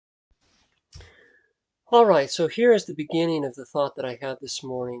All right, so here is the beginning of the thought that I had this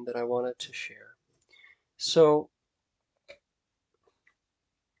morning that I wanted to share. So,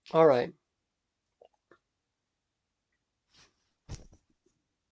 all right.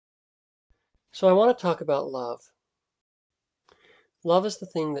 So I want to talk about love. Love is the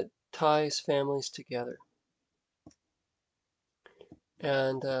thing that ties families together.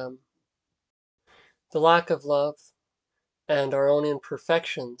 And the lack of love and our own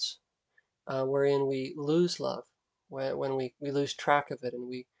imperfections, wherein we lose love, when we lose track of it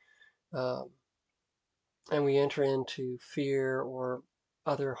um, and we enter into fear or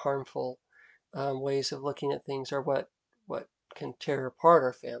other harmful ways of looking at things, are what can tear apart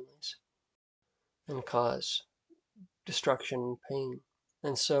our families and cause destruction and pain.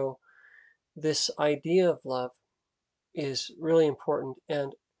 And so this idea of love is really important.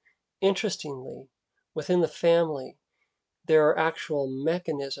 And interestingly, within the family, there are actual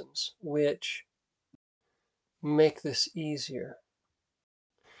mechanisms which make this easier.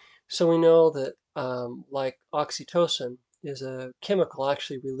 So we know that like oxytocin is a chemical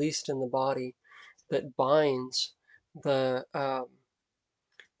actually released in the body that binds the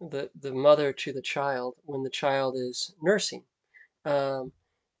the mother to the child when the child is nursing. Um,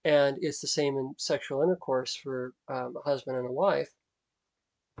 and it's the same in sexual intercourse for a husband and a wife.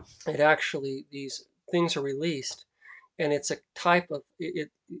 It actually, these things are released, and it's a type of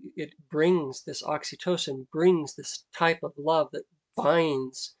it brings this oxytocin brings this type of love that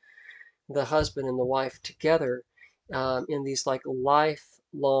binds the husband and the wife together in these like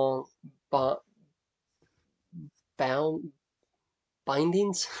lifelong bound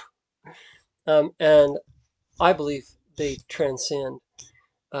bindings. And I believe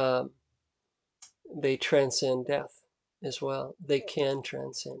um, they transcend death as well. They can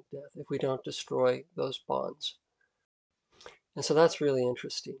transcend death if we don't destroy those bonds. And so that's really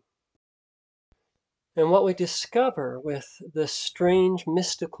interesting. And what we discover with the strange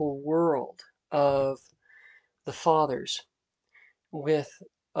mystical world of the fathers,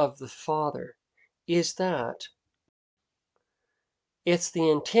 of the Father, is that it's the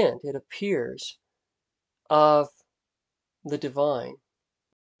intent, it appears, of the divine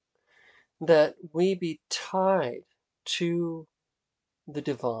that we be tied to the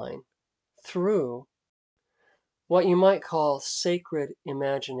divine through what you might call sacred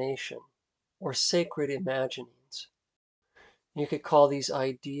imagination or sacred imaginings. You could call these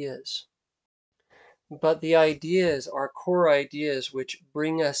ideas. But the ideas are core ideas which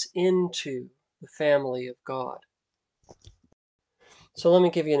bring us into the family of God. So let me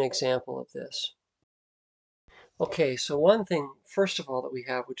give you an example of this. Okay, so one thing, first of all, that we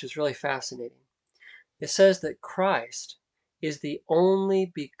have, which is really fascinating, it says that Christ is the only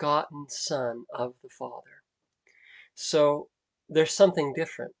begotten Son of the Father. So there's something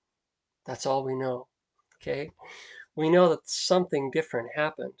different. That's all we know. Okay? We know that something different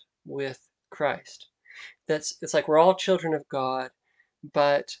happened with Christ. It's like we're all children of God,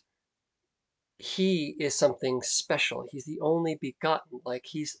 but he is something special. He's the only begotten. Like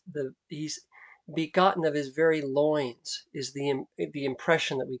he's begotten of his very loins is the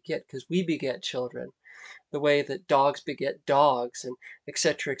impression that we get, because we beget children the way that dogs beget dogs, and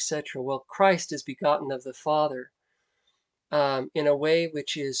etc., etc. Well, Christ is begotten of the Father in a way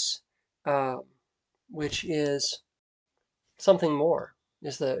um, which is something more.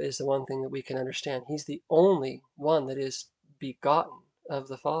 Is the one thing that we can understand. He's the only one that is begotten of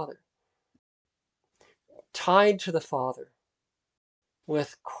the Father, tied to the Father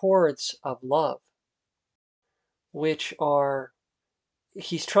with cords of love, which are,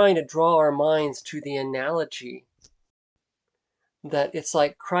 he's trying to draw our minds to the analogy that it's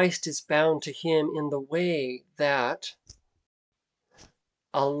like Christ is bound to him in the way that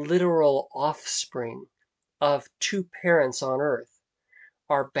a literal offspring of two parents on earth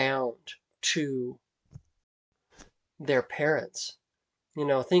are bound to their parents.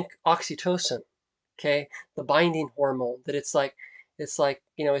 Think oxytocin, okay? The binding hormone, that it's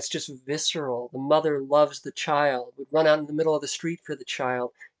just visceral. The mother loves the child, would run out in the middle of the street for the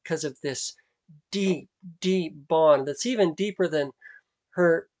child because of this deep, deep bond that's even deeper than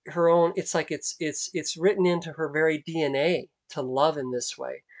her own. It's like it's written into her very DNA to love in this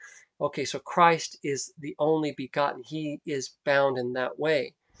way. Okay, so Christ is the only begotten. He is bound in that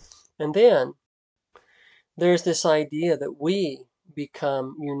way. And then there's this idea that we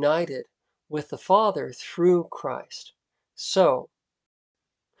become united with the Father through Christ. So,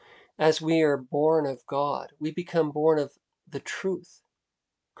 as we are born of God, we become born of the truth.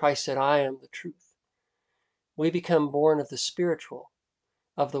 Christ said, I am the truth. We become born of the spiritual,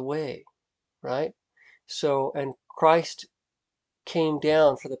 of the way, right? So, and Christ came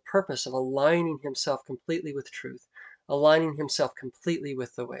down for the purpose of aligning himself completely with truth, aligning himself completely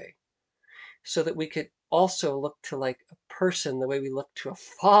with the way, so that we could also look to like a person the way we look to a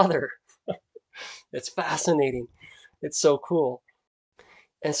father. It's fascinating. It's so cool.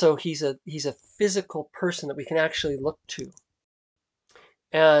 And so he's a physical person that we can actually look to.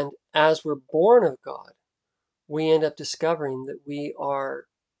 And as we're born of God, we end up discovering that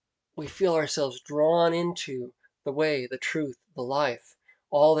we feel ourselves drawn into the way, the truth, the life,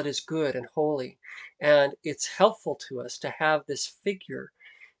 all that is good and holy. And it's helpful to us to have this figure,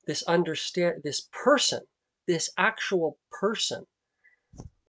 this person, this actual person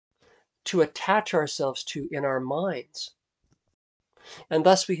to attach ourselves to in our minds. And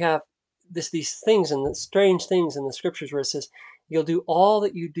thus we have these things and the strange things in the scriptures where it says, you'll do all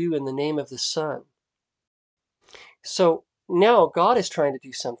that you do in the name of the Son. So now God is trying to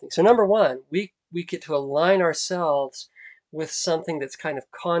do something. So number one, we get to align ourselves with something that's kind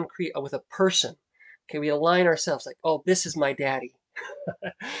of concrete, with a person. Okay, we align ourselves like, oh, this is my daddy.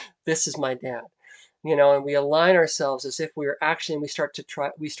 This is my dad. And we align ourselves as if we are actually, and we start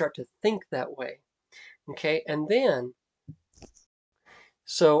to think that way. Okay, and then,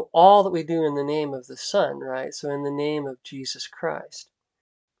 so all that we do in the name of the Son, right? So in the name of Jesus Christ.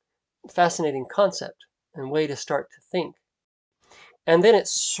 Fascinating concept and way to start to think. And then it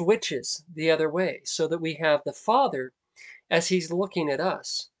switches the other way so that we have the Father as he's looking at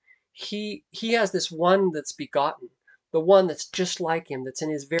us. He has this one that's begotten, the one that's just like him, that's in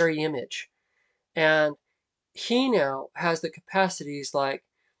his very image. And he now has the capacities like,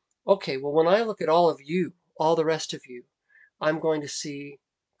 okay, well, when I look at all of you, all the rest of you, I'm going to see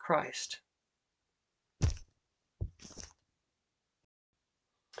Christ.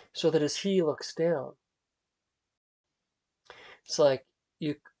 So that as he looks down, it's like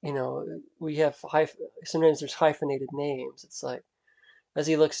we have sometimes there's hyphenated names. It's like as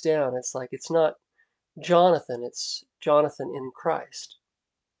he looks down, it's like it's not Jonathan, it's Jonathan in Christ.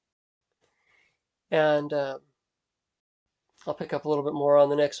 And I'll pick up a little bit more on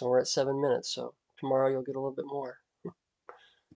the next one. We're at 7 minutes, so tomorrow you'll get a little bit more.